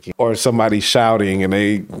is leaking or somebody shouting and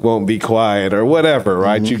they won't be quiet or whatever,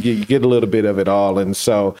 right? You get a little bit of it all. And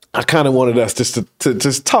so I kind of wanted us just to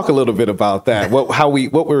just talk a little bit about that,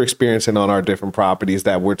 what we're experiencing on our different properties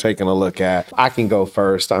that we're taking a look at. I can go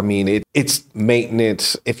first. I mean, it's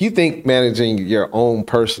maintenance. If you think managing your own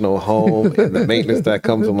personal home and the maintenance that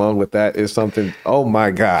comes along with that is something, oh my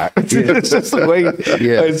God. Just wait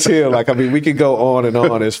until, like, I mean, we could go on and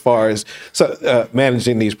on as far as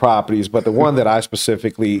managing these properties, but the one that I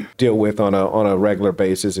specifically deal with on a regular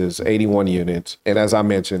basis is 81 units. And as I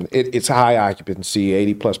mentioned, it's high occupancy,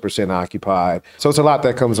 80+% occupied. So it's a lot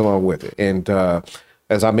that comes along with it. And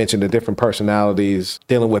as I mentioned, the different personalities,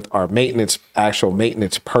 dealing with our actual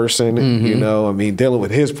maintenance person, you know, I mean, dealing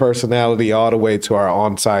with his personality all the way to our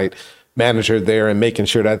on-site manager there and making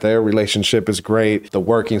sure that their relationship is great, the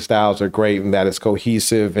working styles are great, and that it's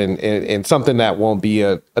cohesive and something that won't be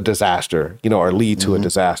a disaster, you know, or lead to a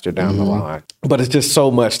disaster down the line. But it's just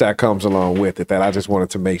so much that comes along with it that I just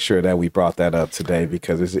wanted to make sure that we brought that up today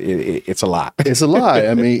because it's a lot. It's a lot.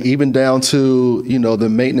 I mean, even down to, you know, the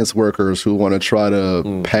maintenance workers who want to try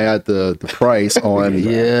to pad the price on,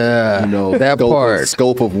 you know, that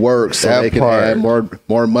scope of work so they can add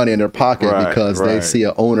more money in their pocket because they see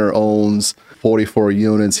an owner owns 44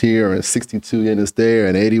 units here and 62 units there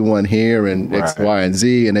and 81 here and X, Y, and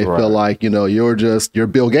Z. And they feel like, you know, you're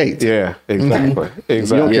Bill Gates. Yeah, exactly. You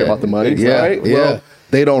don't care about the money. Right? Well,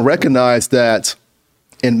 they don't recognize that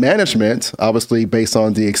in management, obviously based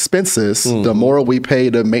on the expenses, the more we pay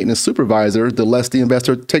the maintenance supervisor, the less the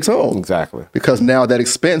investor takes home. Exactly. Because now that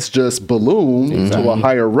expense just ballooned to a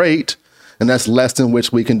higher rate, and that's less than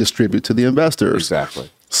which we can distribute to the investors. Exactly.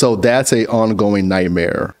 So that's an ongoing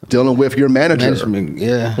nightmare. Dealing with your manager.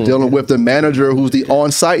 Dealing with the manager who's the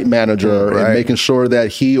on-site manager and making sure that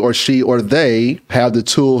he or she or they have the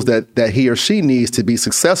tools that he or she needs to be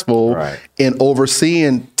successful in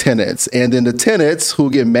overseeing tenants. And then the tenants who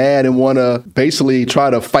get mad and want to basically try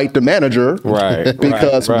to fight the manager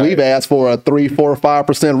because we've asked for a 3, 4,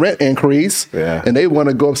 5% rent increase and they want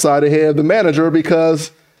to go upside the head of the manager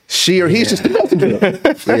because she or he's just the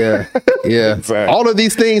messenger. All of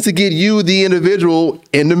these things to get you, the individual,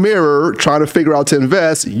 in the mirror trying to figure out to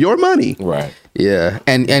invest your money. Yeah.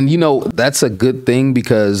 And you know, that's a good thing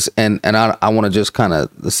because, and I want to just kind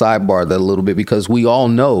of sidebar that a little bit because we all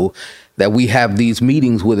know that we have these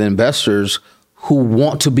meetings with investors who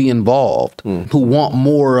want to be involved, who want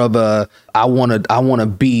more of a, I want to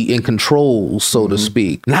be in control, so to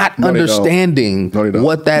speak, not understanding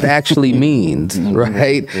what that actually means,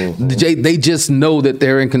 right? They just know that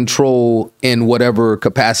they're in control in whatever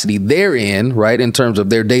capacity they're in, right? In terms of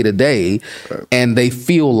their day to day. And they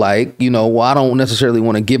feel like, you know, well, I don't necessarily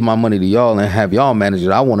want to give my money to y'all and have y'all manage it.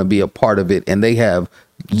 I want to be a part of it. And they have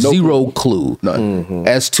zero clue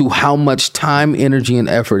as to how much time, energy, and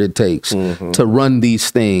effort it takes to run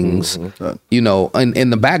these things, you know,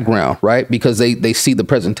 in the background, right? Because they see the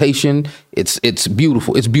presentation. It's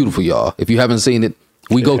beautiful. It's beautiful, y'all. If you haven't seen it,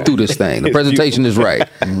 we go through this thing. The presentation is right.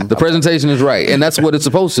 The presentation is right. And that's what it's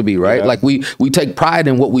supposed to be, right? Like we take pride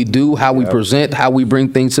in what we do, how we present, how we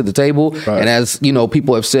bring things to the table. And as, you know,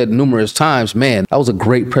 people have said numerous times, man, that was a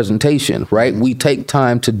great presentation, right? We take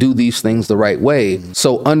time to do these things the right way.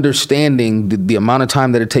 So understanding the amount of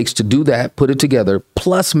time that it takes to do that, put it together,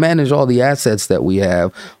 plus manage all the assets that we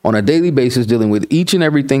have on a daily basis, dealing with each and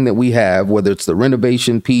everything that we have, whether it's the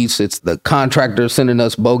renovation piece, it's the contractor sending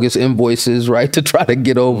us bogus invoices, right? To try to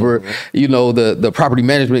get over, you know, the property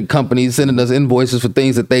management companies sending us invoices for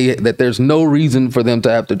things that there's no reason for them to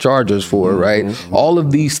have to charge us for, right? All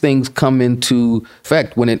of these things come into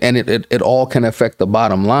effect when it all can affect the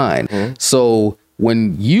bottom line. So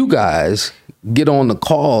when you guys get on the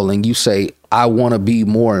call and you say, I want to be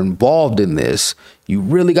more involved in this, you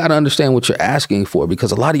really got to understand what you're asking for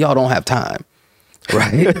because a lot of y'all don't have time.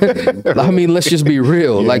 Right. I mean, let's just be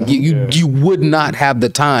real. Like you would not have the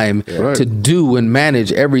time to do and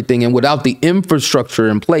manage everything. And without the infrastructure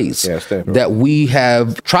in place that we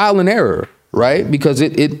have, trial and error, right? Because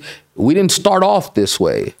we didn't start off this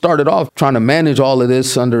way. Started off trying to manage all of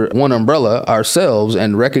this under one umbrella ourselves,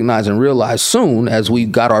 and recognize and realize soon as we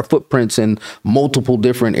got our footprints in multiple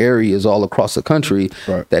different areas all across the country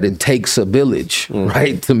that it takes a village,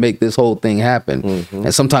 right, to make this whole thing happen.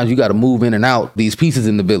 And sometimes you got to move in and out these pieces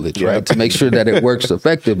in the village, right, to make sure that it works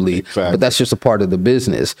effectively. But that's just a part of the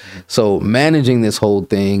business. So managing this whole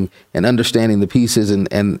thing and understanding the pieces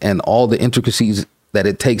and all the intricacies that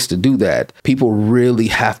it takes to do that, people really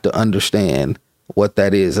have to understand what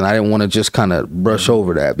that is. And I didn't want to just kind of brush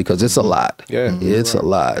over that because it's a lot. It's a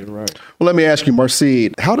lot. Well, let me ask you,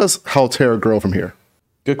 Marcid, how does Haltere grow from here?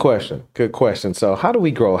 Good question. Good question. So how do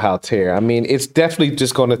we grow Haltere? I mean, it's definitely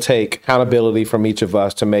just going to take accountability from each of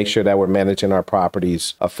us to make sure that we're managing our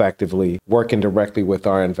properties effectively, working directly with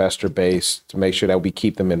our investor base to make sure that we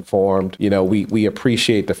keep them informed. You know, we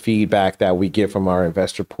appreciate the feedback that we get from our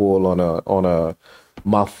investor pool on a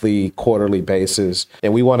monthly, quarterly basis.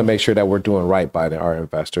 And we want to make sure that we're doing right by our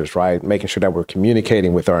investors, right? Making sure that we're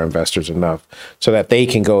communicating with our investors enough so that they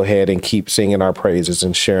can go ahead and keep singing our praises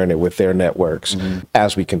and sharing it with their networks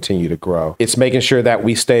as we continue to grow. It's making sure that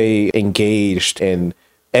we stay engaged and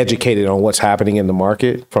educated on what's happening in the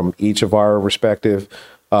market from each of our respective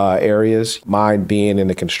areas. Mine being in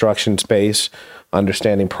the construction space,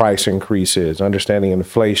 understanding price increases, understanding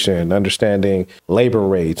inflation, understanding labor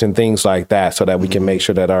rates and things like that so that we can make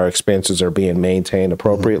sure that our expenses are being maintained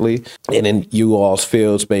appropriately. And in you all's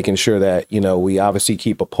fields, making sure that, you know, we obviously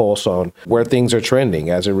keep a pulse on where things are trending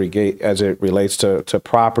as it relates to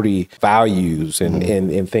property values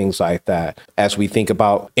and things like that. As we think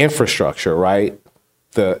about infrastructure, right?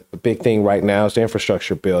 The big thing right now is the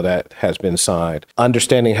infrastructure bill that has been signed.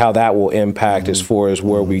 Understanding how that will impact as far as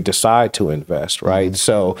where we decide to invest, right?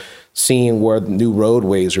 So seeing where new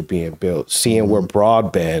roadways are being built, seeing where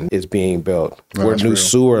broadband is being built, where new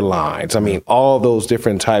sewer lines. I mean, all those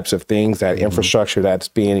different types of things, that infrastructure that's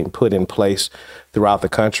being put in place throughout the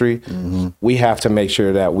country. We have to make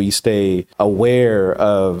sure that we stay aware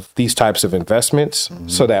of these types of investments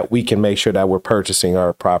so that we can make sure that we're purchasing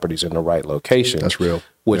our properties in the right location. That's real.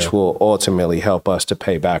 Which will ultimately help us to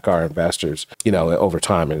pay back our investors, you know, over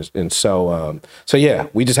time. And so yeah,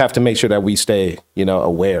 we just have to make sure that we stay, you know,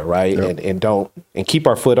 aware, right? And keep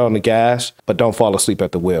our foot on the gas, but don't fall asleep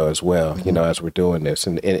at the wheel as well, you know, as we're doing this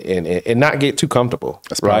and not get too comfortable,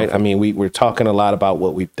 right? I mean, we're talking a lot about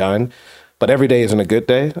what we've done, but every day isn't a good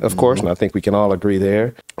day, of course, and I think we can all agree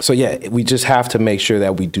there. So yeah, we just have to make sure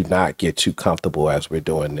that we do not get too comfortable as we're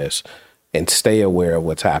doing this. And stay aware of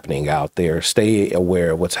what's happening out there. Stay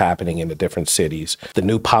aware of what's happening in the different cities. The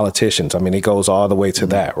new politicians, I mean, it goes all the way to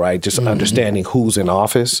that, right? Just understanding who's in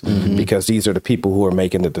office, because these are the people who are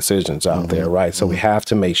making the decisions out there, right? So we have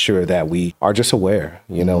to make sure that we are just aware,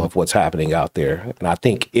 you know, of what's happening out there. And I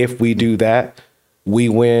think if we do that, we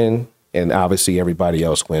win, and obviously everybody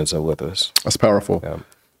else wins with us. That's powerful.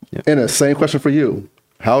 And the same question for you.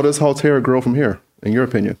 How does Haltere grow from here, in your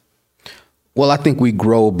opinion? Well, I think we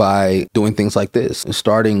grow by doing things like this,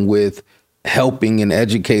 starting with helping and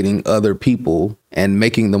educating other people and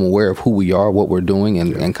making them aware of who we are, what we're doing,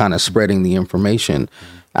 and kind of spreading the information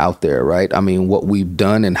out there, right? I mean, what we've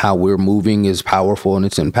done and how we're moving is powerful and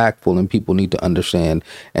it's impactful, and people need to understand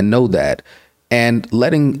and know that. And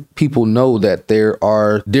letting people know that there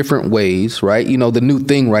are different ways, right? You know, the new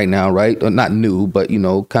thing right now, right? Not new, but, you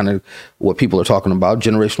know, kind of what people are talking about,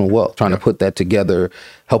 generational wealth, trying to put that together,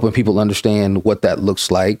 helping people understand what that looks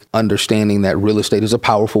like, understanding that real estate is a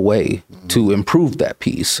powerful way to improve that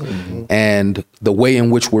piece. And the way in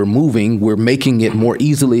which we're moving, we're making it more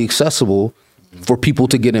easily accessible for people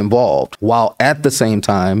to get involved, while at the same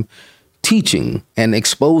time teaching and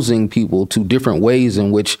exposing people to different ways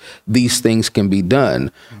in which these things can be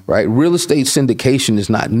done, right? Real estate syndication is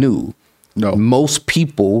not new. No. Most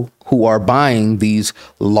people who are buying these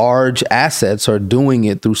large assets are doing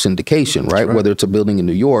it through syndication, right? Whether it's a building in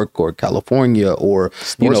New York or California or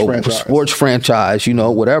sports franchise, you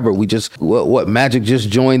know, whatever. We just what Magic just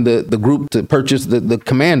joined the group to purchase the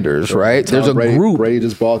Commanders, right? There's a group. Brady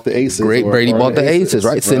just bought the Aces. Brady bought the Aces,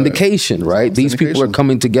 right? Syndication, right? These people are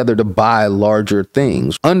coming together to buy larger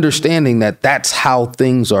things, understanding that that's how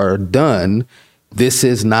things are done. This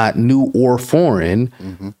is not new or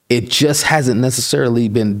foreign. It just hasn't necessarily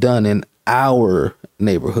been done in our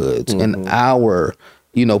neighborhoods and our,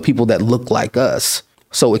 you know, people that look like us.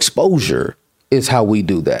 So exposure is how we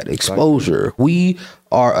do that. Exposure. We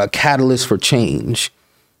are a catalyst for change,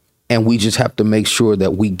 and we just have to make sure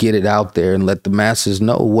that we get it out there and let the masses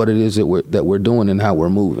know what it is that we're doing and how we're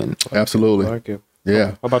moving. Absolutely. I like it.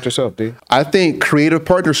 Yeah. How about yourself, D? I think creative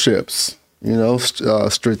partnerships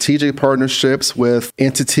strategic partnerships with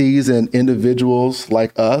entities and individuals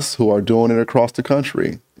like us who are doing it across the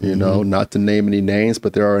country. Not to name any names,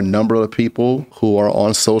 but there are a number of people who are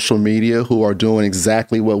on social media who are doing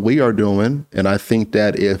exactly what we are doing. And I think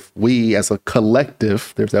that if we as a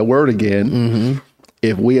collective, there's that word again,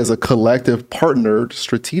 if we as a collective partnered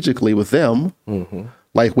strategically with them,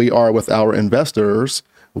 like we are with our investors,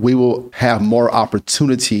 we will have more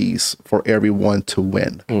opportunities for everyone to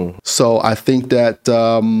win. So I think that,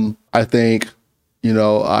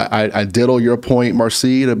 I diddle your point,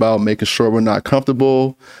 Marcide, about making sure we're not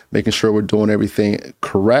comfortable, making sure we're doing everything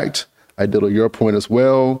correct. I diddle your point as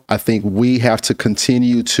well. I think we have to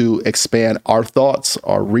continue to expand our thoughts,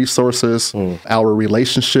 our resources, our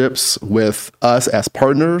relationships with us as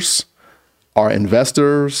partners, our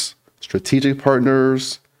investors, strategic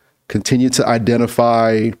partners, continue to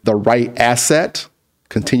identify the right asset,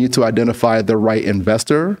 continue to identify the right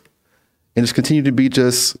investor, and just continue to be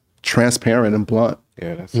just transparent and blunt.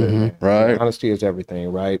 Yeah, that's it. Man. Right. Honesty is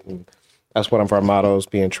everything, right? And that's one of our mottos,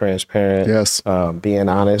 being transparent, being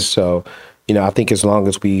honest. So, I think as long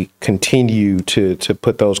as we continue to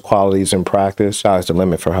put those qualities in practice, sky's the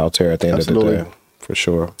limit for Haltere at the end of the day, for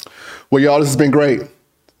sure. Well, y'all, this has been great.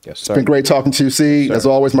 Yes, sir. It's been great talking to you, C. As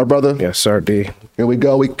always, my brother. Yes, sir, D. Here we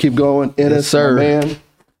go. We keep going. Ennis, sir. my man.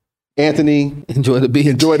 Anthony, enjoy the beach.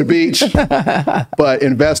 Enjoy the beach. But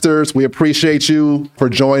investors, we appreciate you for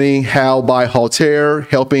joining How by Haltere,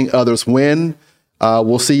 helping others win.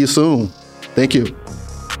 We'll see you soon. Thank you.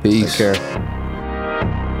 Peace. Take care.